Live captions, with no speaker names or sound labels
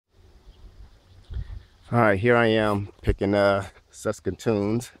All right, here I am picking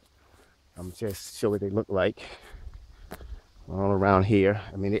Saskatoons. I'm just show what they look like all around here.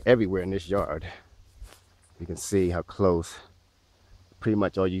 I mean, they're everywhere in this yard. You can see how close. Pretty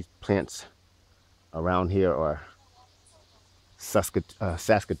much all these plants around here are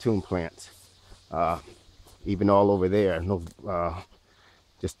Saskatoon plants. Uh, Even all over there. No,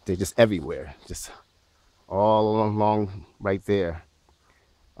 they're just everywhere. Just all along right there.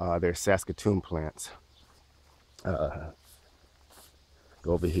 They're Saskatoon plants. Go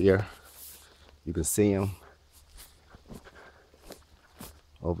over here. You can see them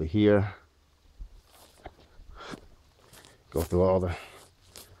over here. Go through all the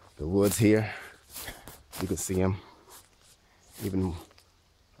woods here. You can see them. Even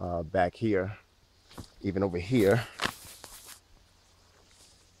back here, even over here,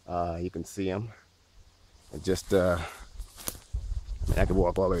 you can see them. And just, I can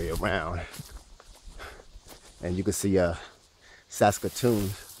walk all the way around. And you can see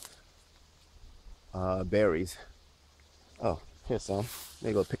Saskatoon berries. Oh, here's some.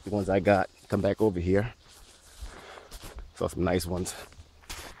 Maybe go pick the ones I got. Come back over here. Saw some nice ones.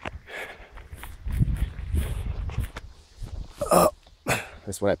 Oh,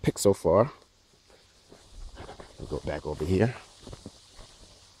 that's what I picked so far. I'll go back over here.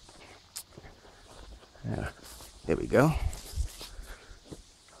 Yeah, there we go.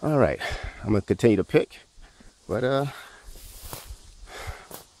 All right, I'm gonna continue to pick, but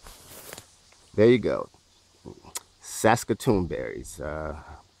there you go. Saskatoon berries,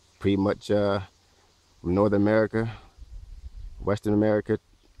 pretty much from North America, Western America,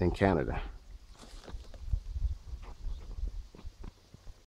 and Canada.